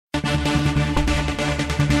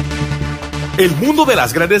El mundo de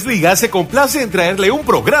las grandes ligas se complace en traerle un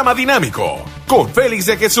programa dinámico, con Félix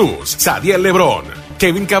de Jesús, Sadiel Lebrón,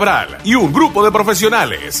 Kevin Cabral y un grupo de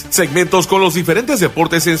profesionales. Segmentos con los diferentes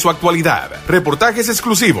deportes en su actualidad, reportajes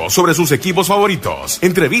exclusivos sobre sus equipos favoritos,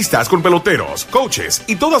 entrevistas con peloteros, coaches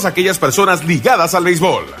y todas aquellas personas ligadas al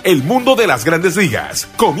béisbol. El mundo de las grandes ligas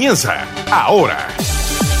comienza ahora.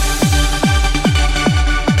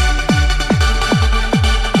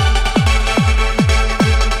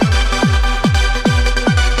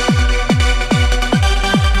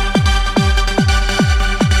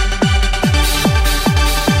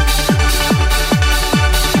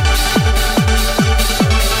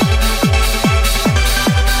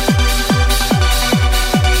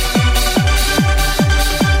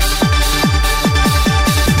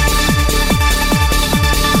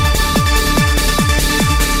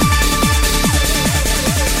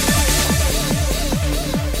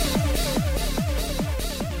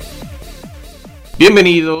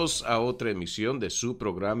 Bienvenidos a otra emisión de su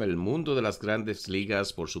programa El Mundo de las Grandes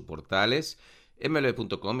Ligas por sus portales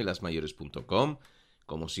mlb.com y lasmayores.com.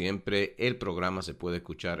 Como siempre, el programa se puede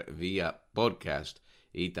escuchar vía podcast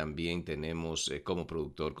y también tenemos como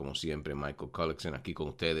productor, como siempre, Michael Collexon aquí con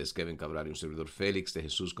ustedes, Kevin Cabral y un servidor Félix de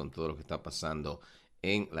Jesús con todo lo que está pasando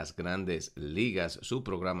en las Grandes Ligas, su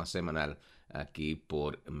programa semanal aquí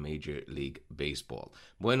por Major League Baseball.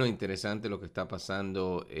 Bueno, interesante lo que está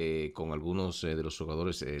pasando con algunos de los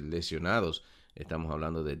jugadores lesionados. Estamos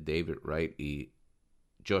hablando de David Wright y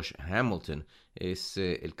Josh Hamilton. Es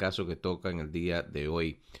el caso que toca en el día de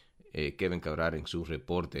hoy Kevin Cabral en su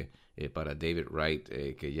reporte para David Wright,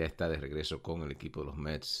 que ya está de regreso con el equipo de los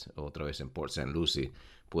Mets, otra vez en Port St. Lucie.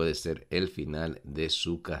 Puede ser el final de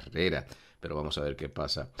su carrera. Pero vamos a ver qué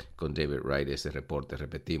pasa con David Wright. Ese reporte,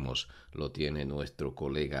 repetimos, lo tiene nuestro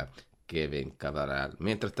colega Kevin Cabral.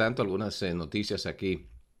 Mientras tanto, algunas noticias aquí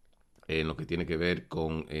en lo que tiene que ver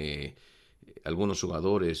con algunos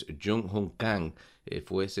jugadores. Jung-Hong Kang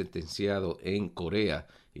fue sentenciado en Corea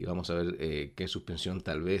y vamos a ver qué suspensión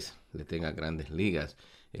tal vez le tenga a Grandes Ligas.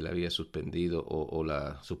 Él había suspendido o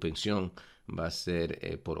la suspensión va a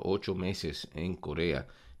ser por 8 meses en Corea,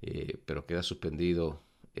 pero queda suspendido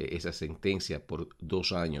esa sentencia por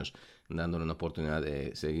 2 años, dándole una oportunidad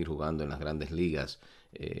de seguir jugando en las Grandes Ligas.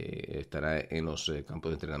 Estará en los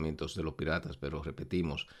campos de entrenamientos de los Piratas, pero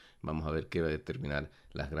repetimos, vamos a ver qué va a determinar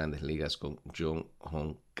las Grandes Ligas con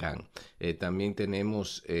Jung-Hong Kang. También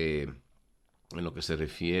tenemos en lo que se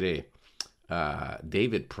refiere a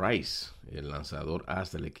David Price, el lanzador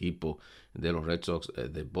as del equipo de los Red Sox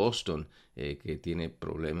de Boston, que tiene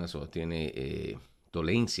problemas o tiene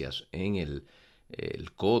dolencias en el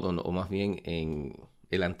codo, o más bien en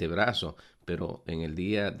el antebrazo, pero en el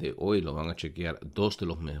día de hoy lo van a chequear 2 de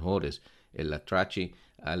los mejores, el Latrachi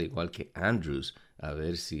al igual que Andrews, a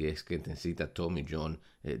ver si es que necesita Tommy John,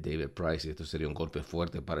 David Price. Y esto sería un golpe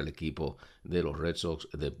fuerte para el equipo de los Red Sox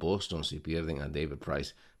de Boston si pierden a David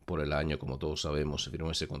Price por el año. Como todos sabemos, se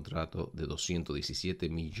firmó ese contrato de $217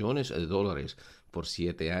 millones por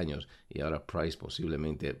 7 años y ahora Price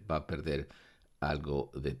posiblemente va a perder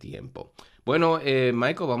algo de tiempo. Bueno,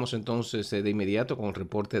 Michael, vamos entonces de inmediato con el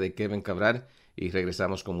reporte de Kevin Cabral y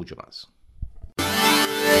regresamos con mucho más.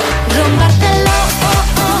 Rompártelo,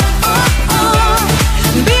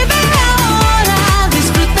 vive ahora,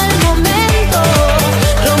 disfruta el momento.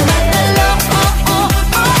 Rompártelo,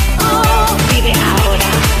 vive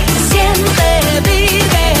ahora, siente,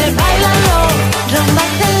 vive, báilalo.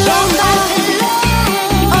 Rompártelo,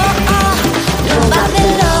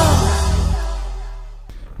 rompártelo.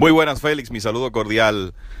 Muy buenas, Félix. Mi saludo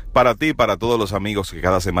cordial para ti y para todos los amigos que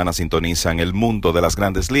cada semana sintonizan el mundo de las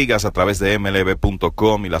Grandes Ligas a través de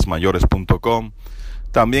mlb.com y lasmayores.com.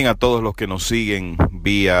 También a todos los que nos siguen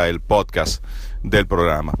vía el podcast del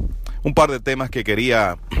programa. Un par de temas que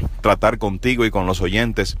quería tratar contigo y con los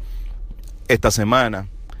oyentes esta semana.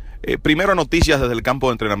 Primero, noticias desde el campo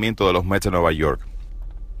de entrenamiento de los Mets de Nueva York.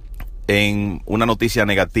 En una noticia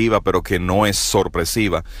negativa, pero que no es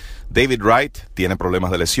sorpresiva, David Wright tiene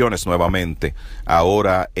problemas de lesiones nuevamente,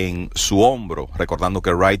 ahora en su hombro, recordando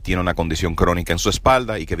que Wright tiene una condición crónica en su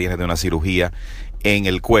espalda y que viene de una cirugía en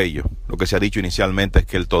el cuello. Lo que se ha dicho inicialmente es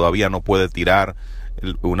que él todavía no puede tirar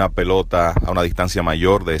una pelota a una distancia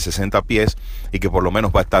mayor de 60 pies y que por lo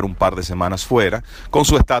menos va a estar un par de semanas fuera, con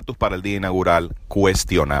su estatus para el día inaugural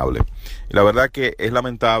cuestionable. Y la verdad que es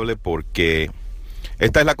lamentable porque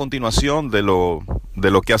esta es la continuación de lo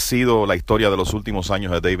que ha sido la historia de los últimos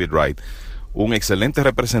años de David Wright. Un excelente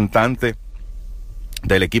representante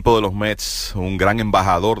del equipo de los Mets, un gran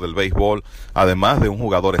embajador del béisbol, además de un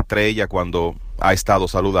jugador estrella cuando ha estado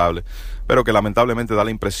saludable, pero que lamentablemente da la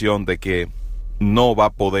impresión de que no va a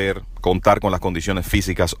poder contar con las condiciones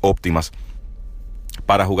físicas óptimas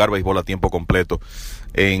para jugar béisbol a tiempo completo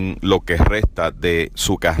en lo que resta de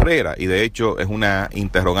su carrera. Y de hecho es una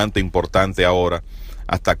interrogante importante ahora,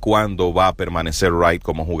 hasta cuándo va a permanecer Wright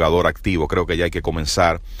como jugador activo. Creo que ya hay que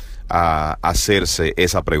comenzar a hacerse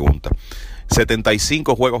esa pregunta.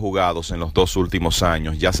 75 juegos jugados en los 2 últimos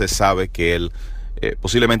años. Ya se sabe que él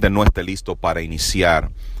posiblemente no esté listo para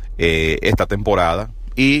iniciar esta temporada,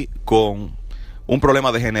 y con un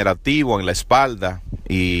problema degenerativo en la espalda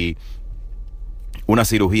y una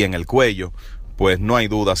cirugía en el cuello, pues no hay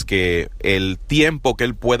dudas que el tiempo que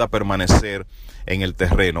él pueda permanecer en el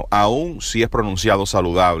terreno, aun si es pronunciado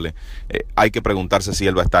saludable, hay que preguntarse si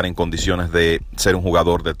él va a estar en condiciones de ser un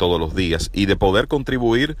jugador de todos los días y de poder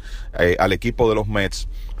contribuir al equipo de los Mets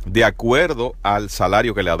de acuerdo al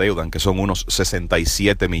salario que le adeudan, que son unos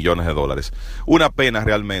 $67 millones. Una pena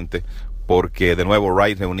realmente, porque de nuevo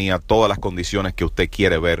Wright reunía todas las condiciones que usted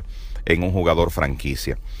quiere ver en un jugador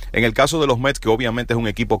franquicia. En el caso de los Mets, que obviamente es un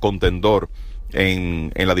equipo contendor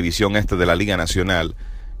en la división este de la Liga Nacional,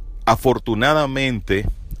 afortunadamente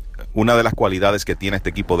una de las cualidades que tiene este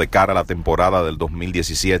equipo de cara a la temporada del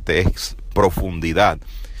 2017 es profundidad,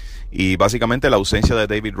 y básicamente la ausencia de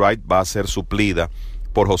David Wright va a ser suplida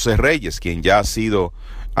por José Reyes, quien ya ha sido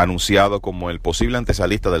anunciado como el posible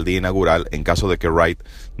antesalista del día inaugural en caso de que Wright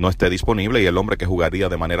no esté disponible, y el hombre que jugaría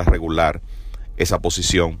de manera regular esa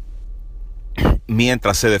posición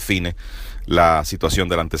mientras se define la situación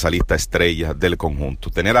del antesalista estrella del conjunto.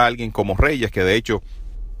 Tener a alguien como Reyes, que de hecho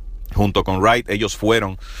junto con Wright ellos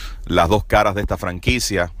fueron las dos caras de esta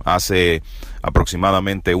franquicia hace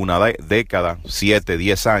aproximadamente una década, 7,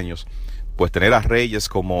 10 años, pues tener a Reyes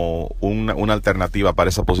como una alternativa para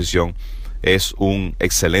esa posición es un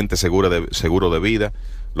excelente seguro de vida.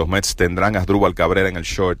 Los Mets tendrán a Asdrúbal Cabrera en el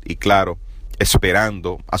short y, claro,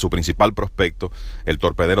 esperando a su principal prospecto, el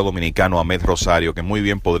torpedero dominicano Ahmed Rosario, que muy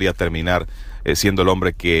bien podría terminar siendo el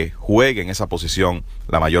hombre que juegue en esa posición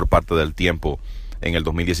la mayor parte del tiempo en el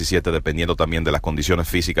 2017, dependiendo también de las condiciones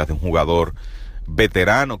físicas de un jugador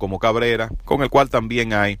veterano como Cabrera, con el cual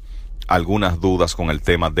también hay algunas dudas con el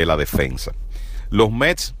tema de la defensa. Los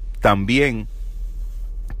Mets también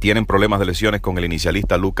tienen problemas de lesiones con el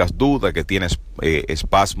inicialista Lucas Duda, que tiene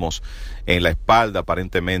espasmos en la espalda,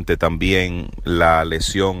 aparentemente también la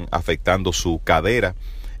lesión afectando su cadera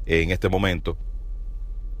en este momento.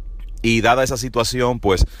 Y dada esa situación,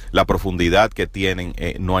 pues la profundidad que tienen,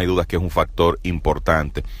 no hay dudas que es un factor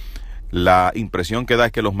importante. La impresión que da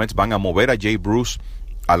es que los Mets van a mover a Jay Bruce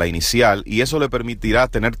a la inicial, y eso le permitirá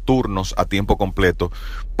tener turnos a tiempo completo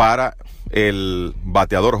para el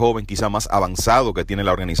bateador joven quizá más avanzado que tiene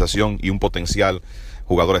la organización y un potencial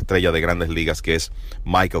jugador estrella de Grandes Ligas, que es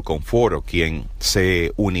Michael Conforto, quien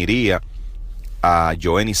se uniría a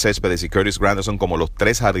Joenny Céspedes y Curtis Granderson como los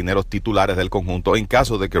 3 jardineros titulares del conjunto en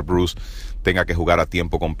caso de que Bruce tenga que jugar a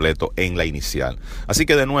tiempo completo en la inicial. Así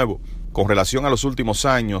que de nuevo, con relación a los últimos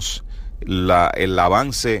años, el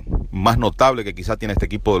avance más notable que quizá tiene este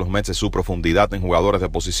equipo de los Mets es su profundidad en jugadores de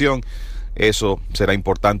posición. Eso será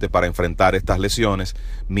importante para enfrentar estas lesiones,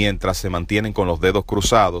 mientras se mantienen con los dedos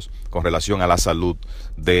cruzados con relación a la salud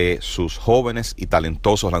de sus jóvenes y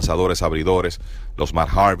talentosos lanzadores abridores, los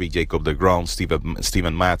Matt Harvey, Jacob deGrom,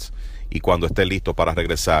 Steven Matz, y cuando esté listo para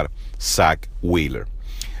regresar, Zach Wheeler.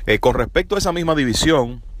 Con respecto a esa misma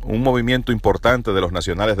división, un movimiento importante de los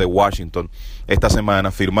Nacionales de Washington esta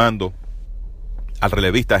semana, firmando al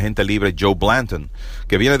relevista agente libre Joe Blanton,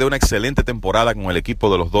 que viene de una excelente temporada con el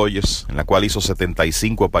equipo de los Dodgers, en la cual hizo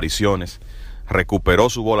 75 apariciones, recuperó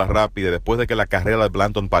su bola rápida, y después de que la carrera de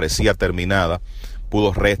Blanton parecía terminada,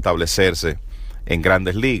 pudo restablecerse en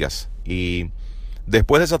Grandes Ligas. Y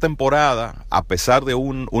después de esa temporada, a pesar de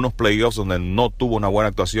unos playoffs donde no tuvo una buena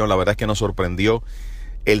actuación, la verdad es que nos sorprendió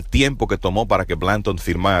el tiempo que tomó para que Blanton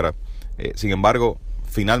firmara. Sin embargo,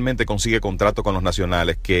 finalmente consigue contrato con los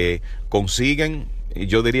Nacionales, que consiguen,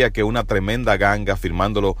 yo diría que una tremenda ganga,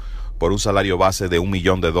 firmándolo por un salario base de $1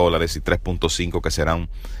 millón y 3.5 que serán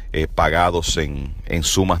pagados en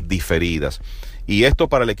sumas diferidas. Y esto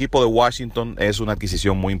para el equipo de Washington es una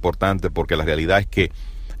adquisición muy importante, porque la realidad es que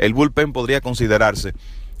el bullpen podría considerarse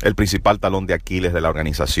el principal talón de Aquiles de la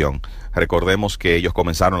organización. Recordemos que ellos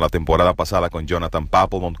comenzaron la temporada pasada con Jonathan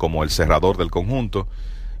Papelbon como el cerrador del conjunto,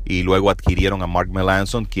 y luego adquirieron a Mark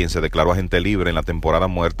Melancon, quien se declaró agente libre en la temporada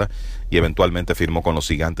muerta y eventualmente firmó con los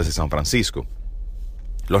Gigantes de San Francisco.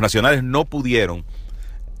 Los Nacionales no pudieron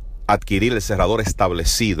adquirir el cerrador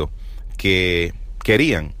establecido que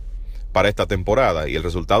querían para esta temporada, y el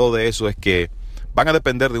resultado de eso es que van a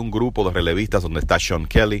depender de un grupo de relevistas donde está Sean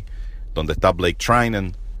Kelly, donde está Blake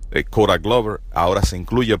Trinan, Cora Glover. Ahora se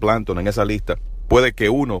incluye Blanton en esa lista, puede que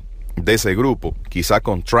uno de ese grupo, quizá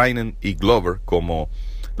con Trinan y Glover como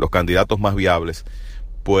los candidatos más viables,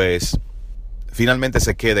 pues finalmente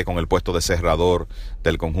se quede con el puesto de cerrador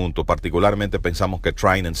del conjunto. Particularmente pensamos que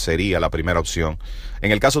Trinan sería la primera opción.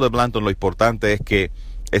 En el caso de Blanton, lo importante es que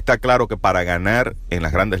está claro que para ganar en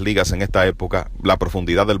las grandes ligas en esta época, la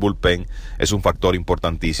profundidad del bullpen es un factor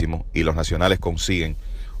importantísimo, y los Nacionales consiguen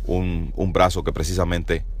un brazo que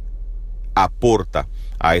precisamente aporta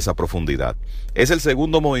a esa profundidad. Es el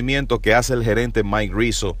segundo movimiento que hace el gerente Mike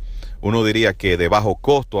Rizzo, uno diría que de bajo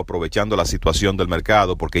costo, aprovechando la situación del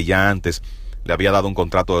mercado, porque ya antes le había dado un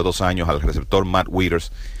contrato de 2 años al receptor Matt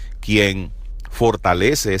Wieters, quien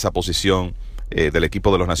fortalece esa posición del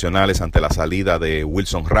equipo de los Nacionales ante la salida de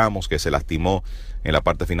Wilson Ramos, que se lastimó en la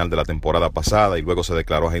parte final de la temporada pasada y luego se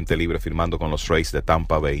declaró agente libre firmando con los Rays de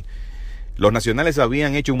Tampa Bay. Los Nacionales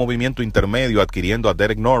habían hecho un movimiento intermedio adquiriendo a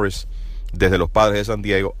Derek Norris desde los Padres de San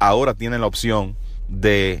Diego. Ahora tienen la opción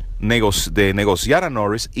de negociar a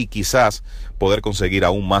Norris y quizás poder conseguir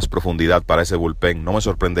aún más profundidad para ese bullpen. No me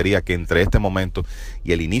sorprendería que entre este momento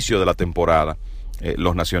y el inicio de la temporada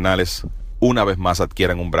los Nacionales una vez más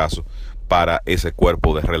adquieran un brazo para ese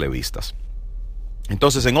cuerpo de relevistas.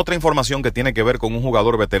 Entonces, en otra información que tiene que ver con un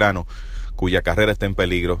jugador veterano cuya carrera está en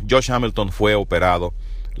peligro, Josh Hamilton fue operado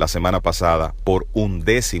la semana pasada por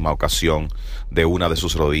 11ª ocasión de una de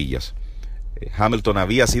sus rodillas. Hamilton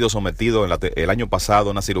había sido sometido el año pasado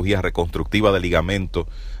a una cirugía reconstructiva de ligamento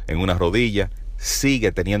en una rodilla,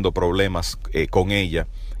 sigue teniendo problemas con ella,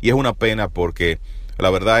 y es una pena porque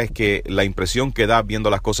la verdad es que la impresión que da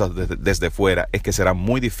viendo las cosas desde fuera es que será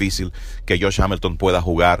muy difícil que Josh Hamilton pueda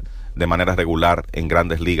jugar de manera regular en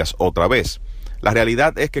grandes ligas otra vez. La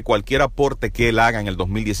realidad es que cualquier aporte que él haga en el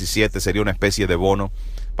 2017 sería una especie de bono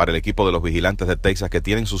para el equipo de los Vigilantes de Texas, que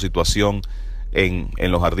tienen su situación en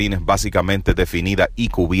los jardines básicamente definida y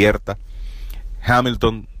cubierta.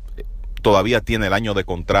 Hamilton todavía tiene el año de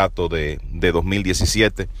contrato de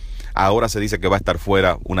 2017. Ahora se dice que va a estar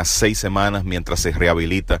fuera unas 6 semanas mientras se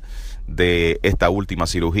rehabilita de esta última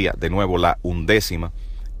cirugía, de nuevo la 11ª,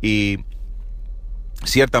 y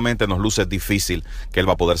ciertamente nos luce difícil que él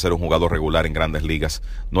va a poder ser un jugador regular en grandes ligas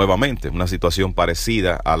nuevamente. Una situación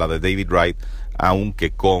parecida a la de David Wright,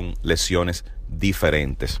 aunque con lesiones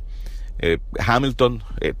diferentes. Hamilton,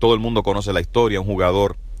 todo el mundo conoce la historia, un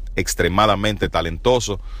jugador extremadamente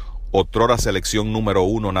talentoso, otrora selección número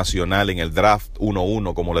 1 nacional en el draft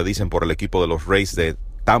 1-1, como le dicen, por el equipo de los Rays de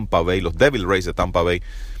Tampa Bay, los Devil Rays de Tampa Bay.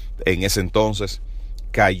 En ese entonces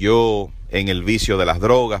cayó en el vicio de las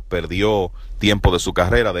drogas, perdió tiempo de su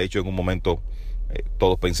carrera. De hecho, en un momento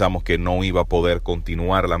todos pensamos que no iba a poder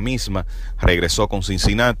continuar la misma. Regresó con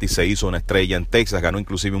Cincinnati, se hizo una estrella en Texas, ganó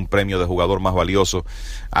inclusive un premio de jugador más valioso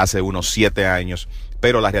hace unos 7 años.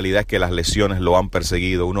 Pero la realidad es que las lesiones lo han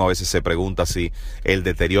perseguido. Uno a veces se pregunta si el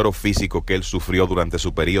deterioro físico que él sufrió durante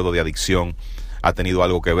su periodo de adicción ha tenido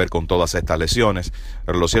algo que ver con todas estas lesiones.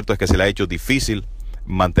 Pero lo cierto es que se le ha hecho difícil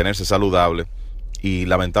mantenerse saludable, y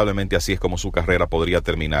lamentablemente así es como su carrera podría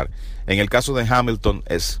terminar. En el caso de Hamilton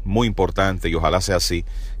es muy importante, y ojalá sea así,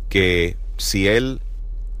 que si él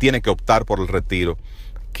tiene que optar por el retiro,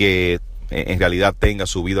 que en realidad tenga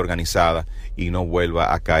su vida organizada y no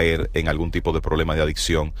vuelva a caer en algún tipo de problema de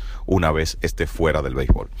adicción una vez esté fuera del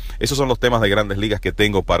béisbol. Esos son los temas de Grandes Ligas que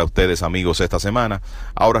tengo para ustedes, amigos, esta semana.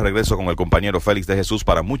 Ahora regreso con el compañero Félix de Jesús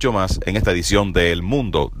para mucho más en esta edición de El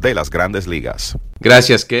Mundo de las Grandes Ligas.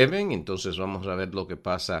 Gracias, Kevin. Entonces vamos a ver lo que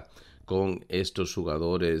pasa con estos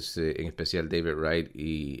jugadores, en especial David Wright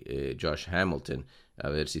y Josh Hamilton, a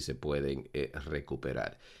ver si se pueden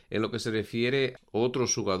recuperar. En lo que se refiere a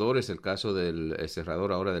otros jugadores, el caso del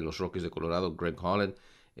cerrador ahora de los Rockies de Colorado, Greg Holland,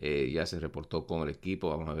 ya se reportó con el equipo.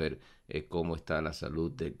 Vamos a ver cómo está la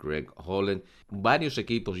salud de Greg Holland. Varios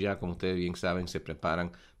equipos ya, como ustedes bien saben, se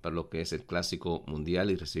preparan para lo que es el Clásico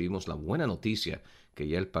Mundial, y recibimos la buena noticia que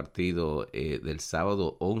ya el partido del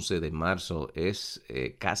sábado 11 de marzo es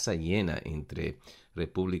casa llena entre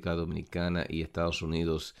República Dominicana y Estados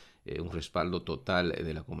Unidos. Un respaldo total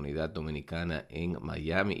de la comunidad dominicana en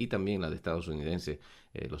Miami y también la de estadounidense.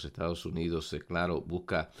 Los Estados Unidos, claro,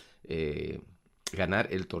 busca ganar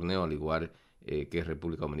el torneo al igual que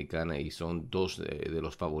República Dominicana, y son dos de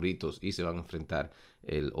los favoritos, y se van a enfrentar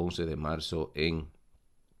el 11 de marzo en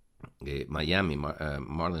Miami,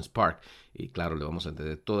 Marlins Park. Y claro, le vamos a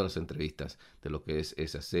tener todas las entrevistas de lo que es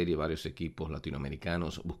esa serie. Varios equipos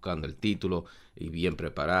latinoamericanos buscando el título y bien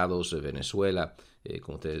preparados. Venezuela,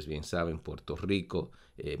 como ustedes bien saben, Puerto Rico,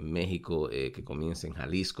 México, que comienza en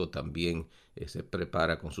Jalisco, también se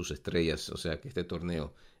prepara con sus estrellas. O sea que este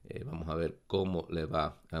torneo, vamos a ver cómo le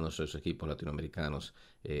va a nuestros equipos latinoamericanos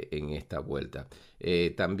en esta vuelta.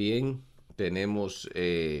 También tenemos,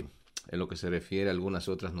 en lo que se refiere a algunas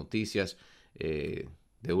otras noticias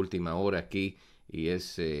de última hora aquí, y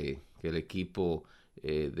es que el equipo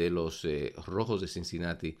de los Rojos de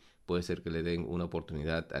Cincinnati puede ser que le den una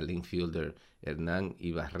oportunidad al infielder Hernán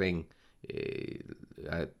Ibarren.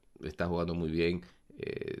 Está jugando muy bien,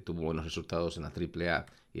 tuvo buenos resultados en la AAA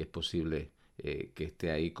y es posible que esté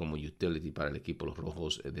ahí como utility para el equipo de los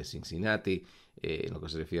Rojos de Cincinnati. En lo que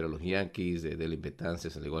se refiere a los Yankees, de Delin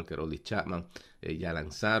Betances, al igual que Rolly Chapman, ya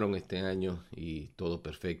lanzaron este año y todo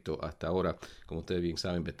perfecto hasta ahora. Como ustedes bien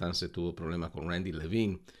saben, Betances tuvo problemas con Randy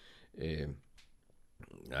Levine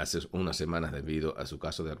hace unas semanas debido a su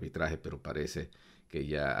caso de arbitraje, pero parece que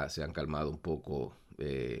ya se han calmado un poco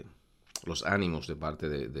los ánimos de parte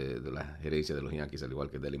de la gerencia de los Yankees, al igual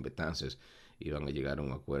que Delin Betances, y van a llegar a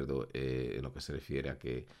un acuerdo en lo que se refiere a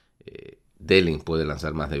que Delin puede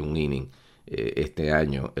lanzar más de un inning este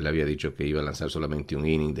año. Él había dicho que iba a lanzar solamente un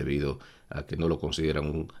inning debido a que no lo consideran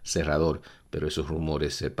un cerrador, pero esos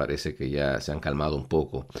rumores parece que ya se han calmado un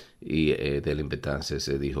poco, y Delin Betances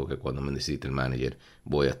se dijo que cuando me necesite el manager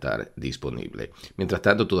voy a estar disponible. Mientras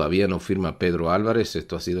tanto, todavía no firma Pedro Álvarez.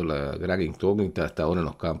 Esto ha sido la gran incógnita hasta ahora en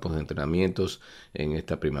los campos de entrenamientos en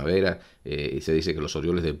esta primavera, y se dice que los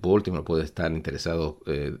Orioles de Baltimore pueden estar interesados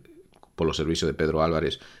por los servicios de Pedro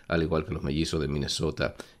Álvarez, al igual que los Mellizos de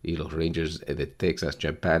Minnesota y los Rangers de Texas.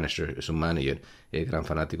 Jeff Bannister es un manager, gran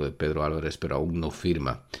fanático de Pedro Álvarez, pero aún no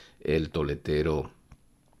firma el toletero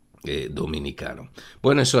dominicano.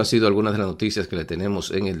 Bueno, eso ha sido algunas de las noticias que le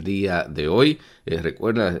tenemos en el día de hoy.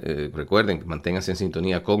 Recuerden que manténganse en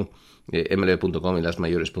sintonía con mlb.com y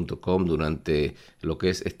lasmayores.com durante lo que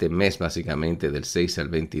es este mes, básicamente del 6 al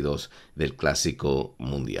 22 del Clásico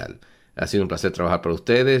Mundial. Ha sido un placer trabajar para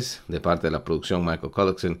ustedes. De parte de la producción, Michael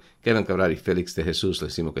Culloxen, Kevin Cabral y Félix de Jesús,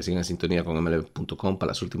 les decimos que sigan en sintonía con mlb.com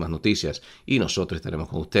para las últimas noticias, y nosotros estaremos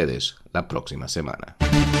con ustedes la próxima semana.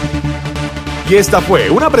 Y esta fue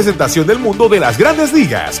una presentación del mundo de las grandes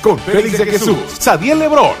ligas con Félix de Jesús, Sadiel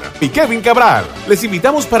Lebrón y Kevin Cabral. Les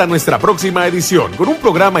invitamos para nuestra próxima edición con un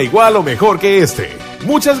programa igual o mejor que este.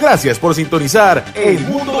 Muchas gracias por sintonizar el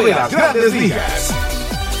mundo de las grandes ligas.